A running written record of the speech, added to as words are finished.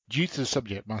Due to the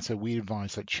subject matter, we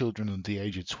advise that children under the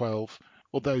age of 12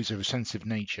 or those of a sensitive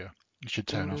nature should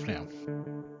turn off now.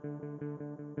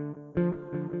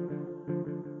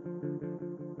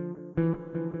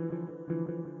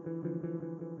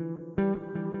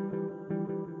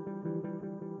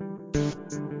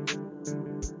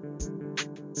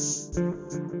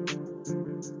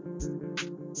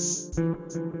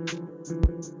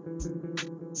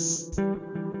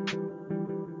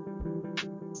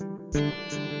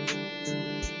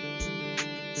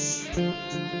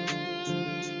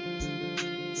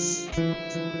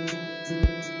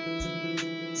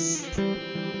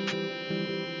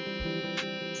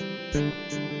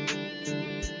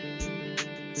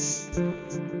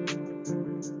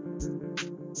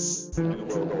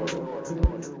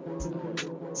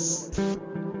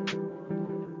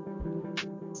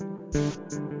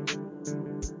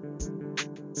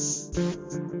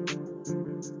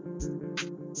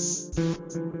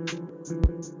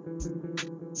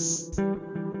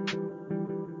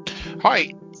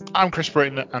 Hi, I'm Chris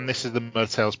Britton, and this is the Murder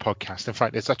Tales podcast. In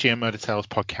fact, it's actually a Murder Tales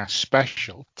podcast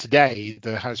special. Today,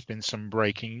 there has been some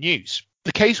breaking news.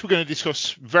 The case we're going to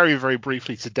discuss very, very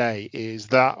briefly today is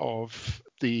that of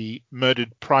the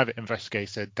murdered private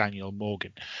investigator, Daniel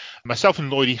Morgan. Myself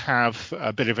and Lloydie have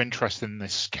a bit of interest in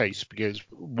this case because,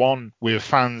 one, we're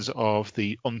fans of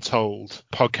the Untold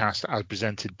podcast as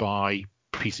presented by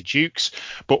Peter Jukes,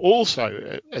 but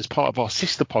also as part of our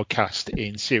sister podcast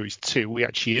in series 2, we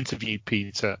actually interviewed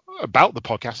Peter about the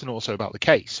podcast and also about the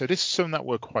case. So this is something that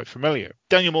we're quite familiar.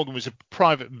 Daniel Morgan was a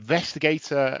private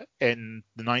investigator in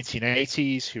the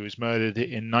 1980s who was murdered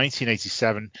in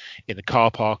 1987 in the car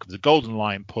park of the Golden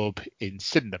Lion pub in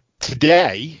Sydenham.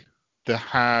 Today, there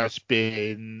has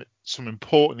been some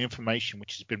important information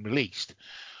which has been released.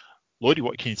 Lloydie,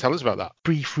 what can you tell us about that?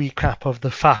 Brief recap of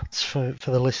the facts for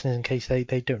the listeners in case they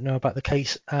don't know about the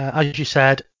case. As you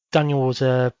said, Daniel was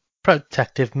a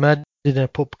detective murdered in a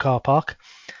pub car park.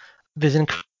 There's an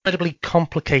incredibly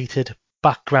complicated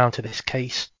background to this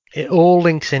case. It all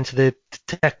links into the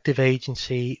detective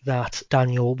agency that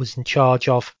Daniel was in charge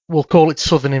of. We'll call it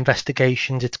Southern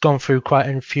Investigations. It's gone through quite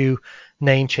a few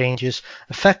name changes.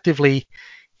 Effectively,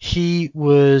 he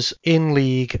was in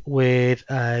league with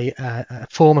a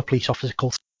former police officer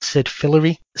called Sid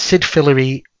Fillery. Sid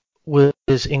Fillery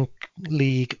was in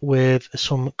league with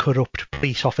some corrupt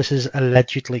police officers,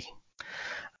 allegedly.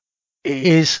 It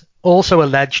is also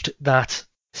alleged that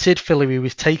Sid Fillery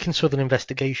was taking Southern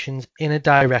Investigations in a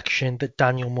direction that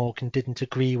Daniel Morgan didn't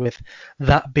agree with,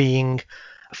 that being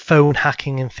phone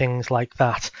hacking and things like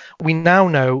that. We now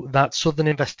know that Southern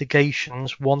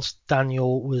Investigations, once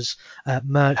Daniel was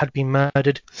had been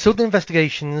murdered, Southern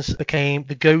Investigations became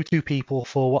the go-to people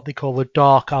for what they call the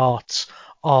dark arts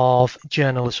of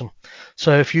journalism.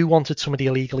 So if you wanted somebody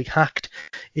illegally hacked,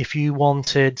 if you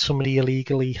wanted somebody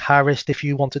illegally harassed, if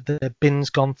you wanted their bins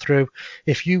gone through,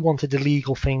 if you wanted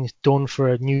illegal things done for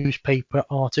a newspaper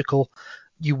article,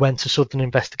 you went to Southern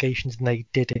Investigations and they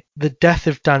did it. The death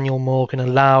of Daniel Morgan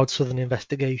allowed Southern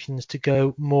Investigations to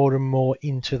go more and more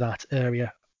into that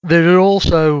area. There are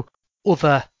also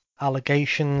other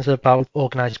allegations about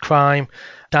organised crime.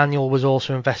 Daniel was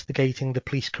also investigating the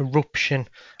police corruption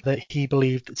that he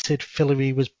believed that Sid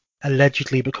Fillery was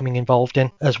allegedly becoming involved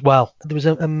in as well. There was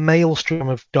a maelstrom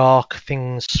of dark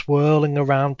things swirling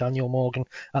around Daniel Morgan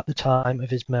at the time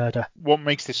of his murder. What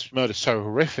makes this murder so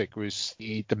horrific was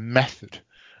the method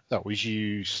that was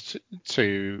used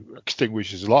to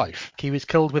extinguish his life. He was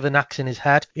killed with an axe in his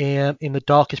head in the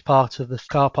darkest part of the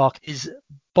car park. His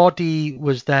body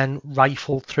was then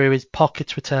rifled through, his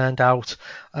pockets were turned out,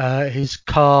 his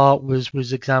car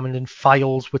was examined and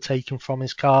files were taken from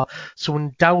his car. So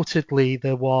undoubtedly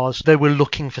they were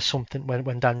looking for something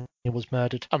when Daniel was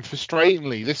murdered. And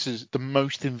frustratingly, this is the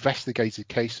most investigated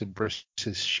case in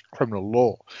British criminal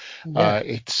law. Yeah.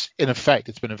 It's been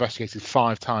investigated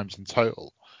 5 times in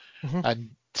total. Mm-hmm. And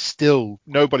still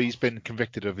nobody's been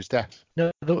convicted of his death.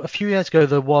 No, a few years ago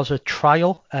there was a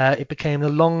trial. It became the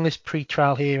longest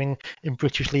pre-trial hearing in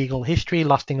British legal history,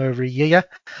 lasting over a year.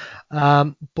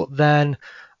 But then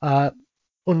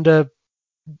under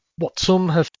what some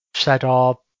have said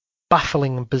are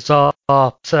baffling and bizarre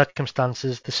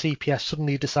circumstances, the CPS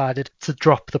suddenly decided to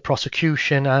drop the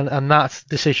prosecution, and that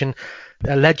decision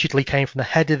allegedly came from the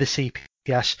head of the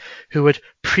CPS, who had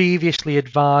previously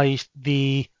advised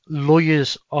the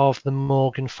lawyers of the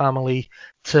Morgan family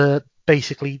to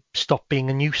basically stop being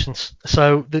a nuisance.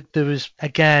 So there was,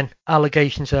 again,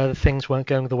 allegations there that things weren't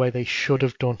going the way they should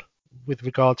have done. with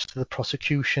regards to the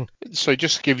prosecution. So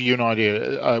just to give you an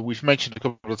idea, we've mentioned a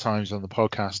couple of times on the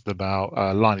podcast about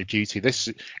Line of Duty.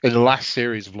 In the last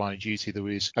series of Line of Duty, there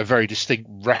was a very distinct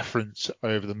reference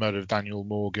over the murder of Daniel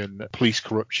Morgan, police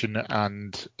corruption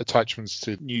and attachments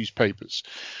to newspapers.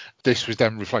 This was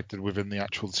then reflected within the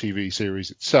actual TV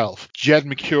series itself. Jed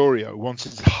Mercurio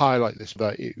wanted to highlight this,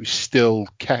 that it was still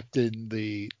kept in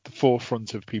the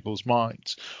forefront of people's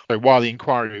minds. So while the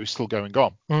inquiry was still going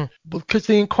on. Because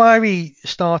the inquiry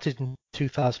started in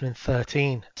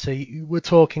 2013, so we're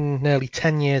talking nearly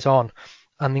 10 years on,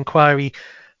 and the inquiry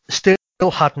still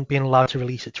hadn't been allowed to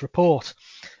release its report.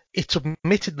 It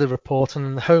submitted the report,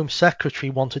 and the Home Secretary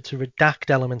wanted to redact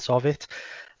elements of it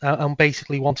and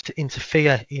basically wanted to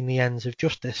interfere in the ends of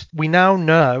justice. We now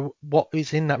know what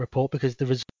is in that report because the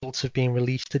results have been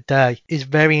released today. Is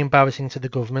very embarrassing to the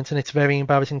government, and it's very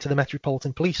embarrassing to the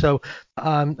Metropolitan Police. So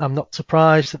I'm not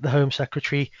surprised that the Home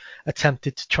Secretary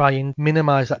attempted to try and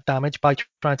minimise that damage by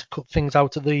trying to cut things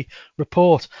out of the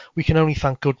report. We can only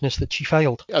thank goodness that she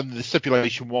failed. And the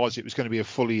stipulation was it was going to be a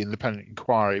fully independent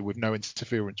inquiry with no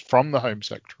interference from the Home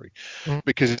Secretary,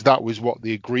 because that was what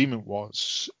the agreement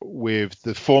was with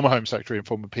the former Home Secretary and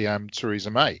former PM Theresa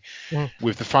May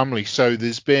with the family. So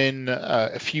there's been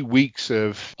a few weeks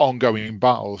of ongoing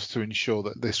battles to ensure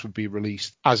that this would be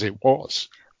released as it was.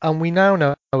 And we now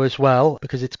know as well,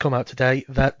 because it's come out today,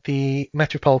 that the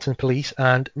Metropolitan Police,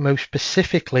 and most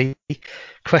specifically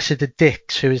Cressida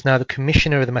Dix, who is now the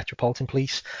Commissioner of the Metropolitan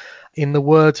Police, in the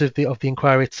words of the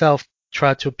inquiry itself,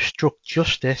 tried to obstruct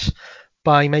justice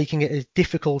by making it as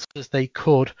difficult as they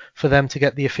could for them to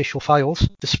get the official files,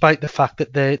 despite the fact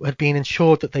that they had been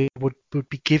ensured that they would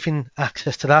be given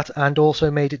access to that, and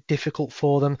also made it difficult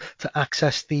for them to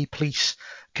access the police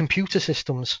computer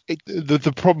systems.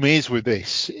 The problem is with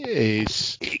this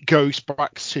is it goes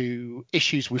back to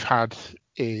issues we've had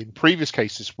in previous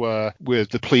cases where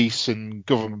the police and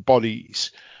government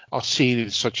bodies are seen in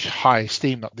such high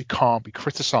esteem that they can't be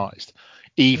criticised,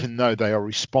 even though they are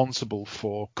responsible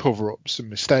for cover-ups and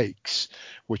mistakes,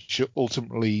 which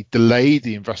ultimately delay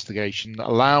the investigation,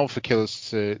 allow for killers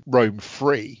to roam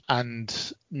free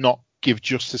and not give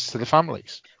justice to the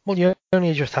families. Well, you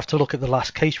only just have to look at the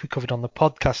last case we covered on the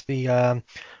podcast, the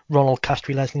Ronald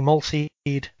Castry Leslie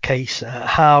Molseed case,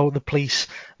 how the police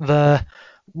there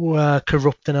were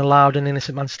corrupt and allowed an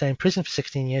innocent man to stay in prison for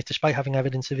 16 years despite having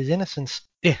evidence of his innocence.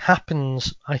 It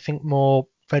happens, I think, more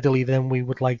readily than we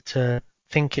would like to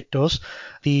think it does.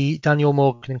 The Daniel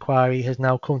Morgan inquiry has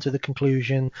now come to the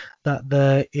conclusion that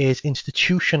there is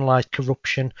institutionalized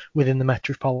corruption within the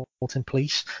Metropolitan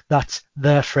Police. That's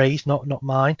their phrase, not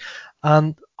mine.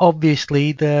 And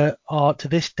obviously there are to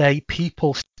this day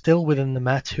people still within the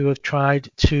Met who have tried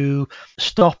to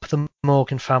stop the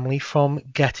Morgan family from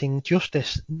getting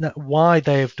justice. Why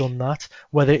they have done that,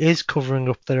 whether it is covering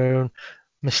up their own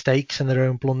mistakes and their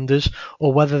own blunders,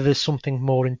 or whether there's something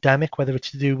more endemic, whether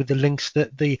it's to do with the links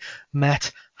that the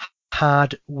Met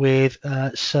had with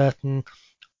certain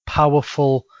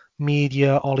powerful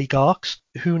media oligarchs.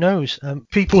 Who knows?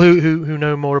 People who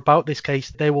know more about this case,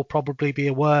 they will probably be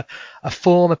aware a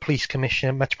former police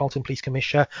commissioner, Metropolitan Police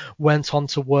Commissioner, went on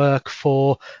to work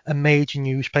for a major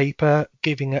newspaper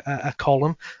giving a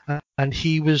column, and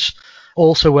he was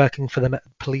also working for the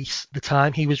police at the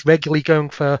time. He was regularly going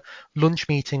for lunch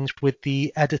meetings with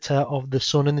the editor of The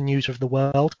Sun and the News of the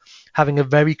World, having a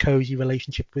very cosy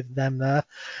relationship with them there.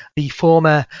 The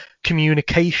former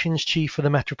communications chief of the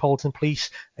Metropolitan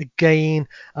Police, again,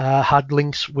 had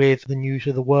links with the News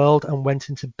of the World and went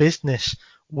into business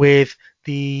with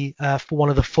the one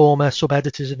of the former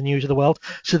sub-editors of the News of the World.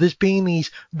 So there's been these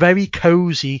very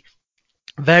cosy,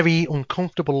 very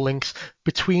uncomfortable links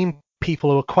between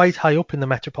people who are quite high up in the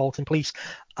Metropolitan Police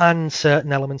and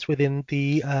certain elements within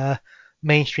the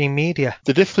mainstream media.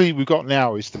 The difficulty we've got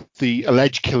now is that the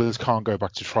alleged killers can't go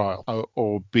back to trial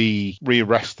or be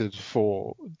rearrested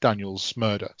for Daniel's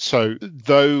murder. So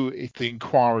though the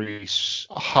inquiries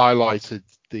highlighted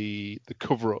the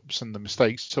cover-ups and the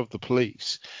mistakes of the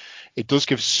police, it does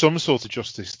give some sort of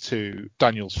justice to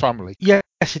Daniel's family. Yes,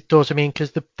 it does. I mean,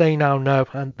 because they now know,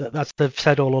 and that's they've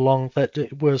said all along, that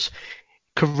it was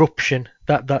corruption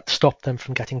that stopped them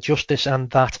from getting justice, and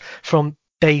that from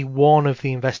day one of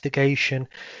the investigation,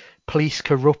 police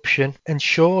corruption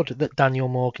ensured that Daniel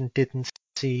Morgan didn't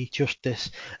see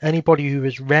justice. Anybody who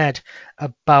has read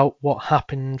about what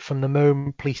happened from the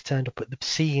moment police turned up at the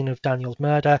scene of Daniel's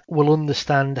murder will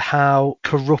understand how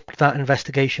corrupt that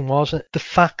investigation was. The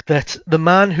fact that the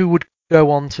man who would go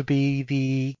on to be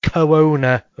the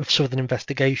co-owner of Southern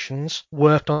Investigations,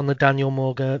 worked on the Daniel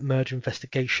Morgan murder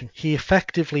investigation. He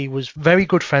effectively was very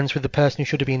good friends with the person who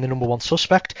should have been the number one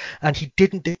suspect, and he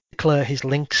didn't declare his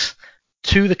links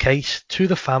to the case, to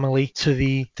the family, to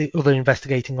the other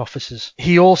investigating officers.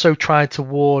 He also tried to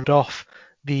ward off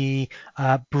the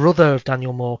brother of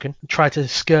Daniel Morgan, tried to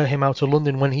scare him out of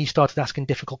London when he started asking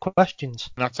difficult questions.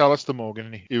 And that's Alistair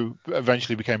Morgan, who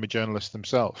eventually became a journalist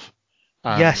himself.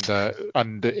 Yes.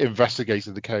 And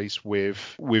investigated the case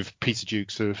with Peter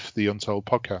Jukes of the Untold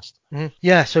podcast.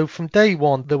 Yeah, so from day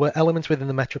one, there were elements within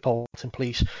the Metropolitan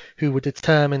Police who were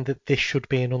determined that this should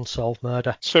be an unsolved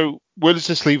murder. So where does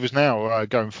this leave us now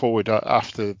going forward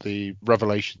after the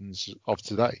revelations of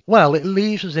today? Well, it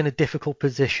leaves us in a difficult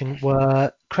position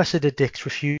where Cressida Dix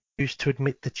refused to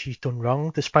admit that she's done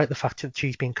wrong, despite the fact that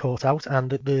she's been caught out,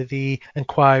 and that the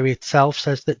inquiry itself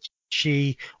says that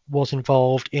she was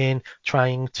involved in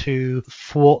trying to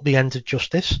thwart the ends of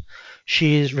justice.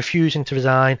 She is refusing to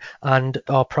resign, and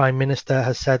our Prime Minister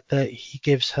has said that he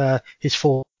gives her his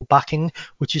full backing,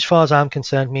 which, as far as I'm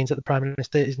concerned, means that the Prime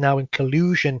Minister is now in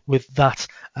collusion with that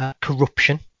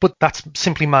corruption. But that's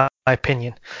simply my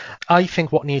opinion. I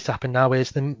think what needs to happen now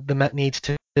is the Met needs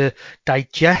to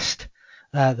digest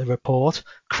the report.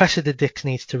 Cressida Dix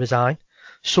needs to resign.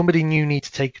 Somebody new needs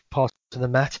to take part of the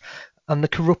Met. And the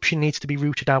corruption needs to be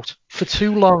rooted out. For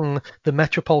too long, the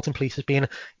Metropolitan Police has been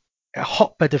a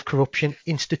hotbed of corruption,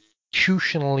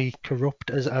 institutionally corrupt,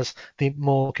 as the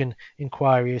Morgan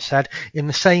inquiry has said, in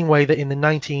the same way that in the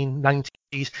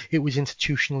 1990s it was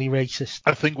institutionally racist.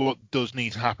 I think what does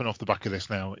need to happen off the back of this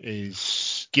now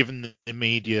is, given the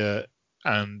media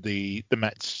and the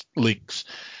Met's links,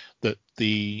 that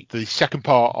the second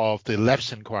part of the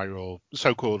Leveson inquiry, or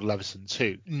so-called Leveson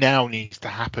 2, now needs to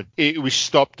happen. It was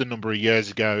stopped a number of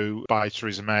years ago by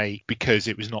Theresa May because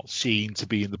it was not seen to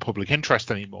be in the public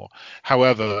interest anymore.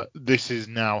 However, this has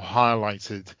now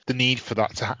highlighted the need for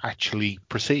that to actually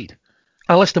proceed.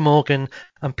 Alistair Morgan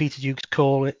and Peter Jukes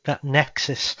call it that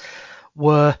nexus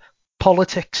where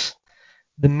politics,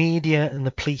 the media and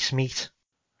the police meet.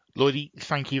 Lloydie,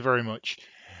 thank you very much.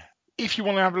 If you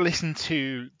want to have a listen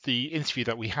to the interview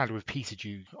that we had with Peter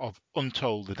Jukes of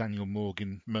Untold, the Daniel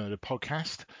Morgan Murder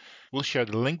podcast, we'll share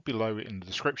the link below in the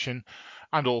description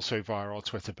and also via our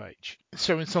Twitter page.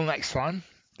 So until next time,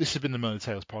 this has been the Murder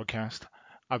Tales podcast.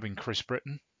 I've been Chris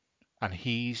Britton, and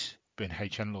he's been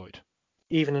H.N. Lloyd.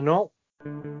 Even and all.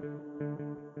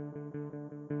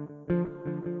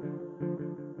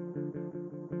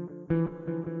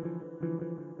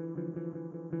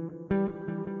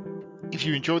 If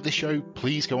you enjoyed the show,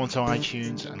 please go onto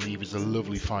iTunes and leave us a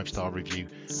lovely 5-star review.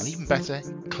 And even better,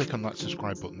 click on that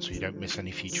subscribe button so you don't miss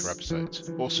any future episodes.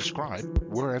 Or subscribe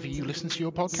wherever you listen to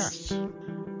your podcasts.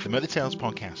 The Murder Tales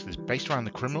podcast is based around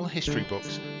the criminal history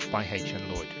books by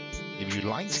H.N. Lloyd. If you'd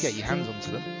like to get your hands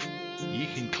onto them, you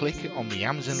can click on the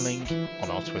Amazon link on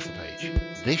our Twitter page.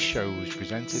 This show was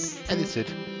presented,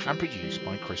 edited and produced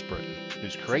by Chris Britton. It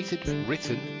was created,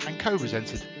 written and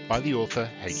co-presented by the author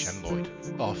H.N. Lloyd.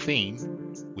 Our theme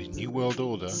was New World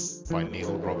Order by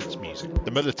Neil Roberts Music.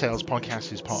 The Murder Tales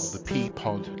podcast is part of the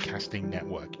P-Podcasting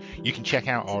Network. You can check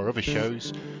out our other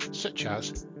shows such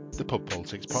as the Pub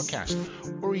Politics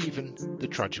podcast or even the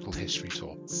Tragical History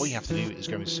Tour. All you have to do is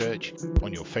go and search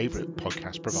on your favourite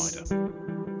podcast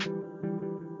provider.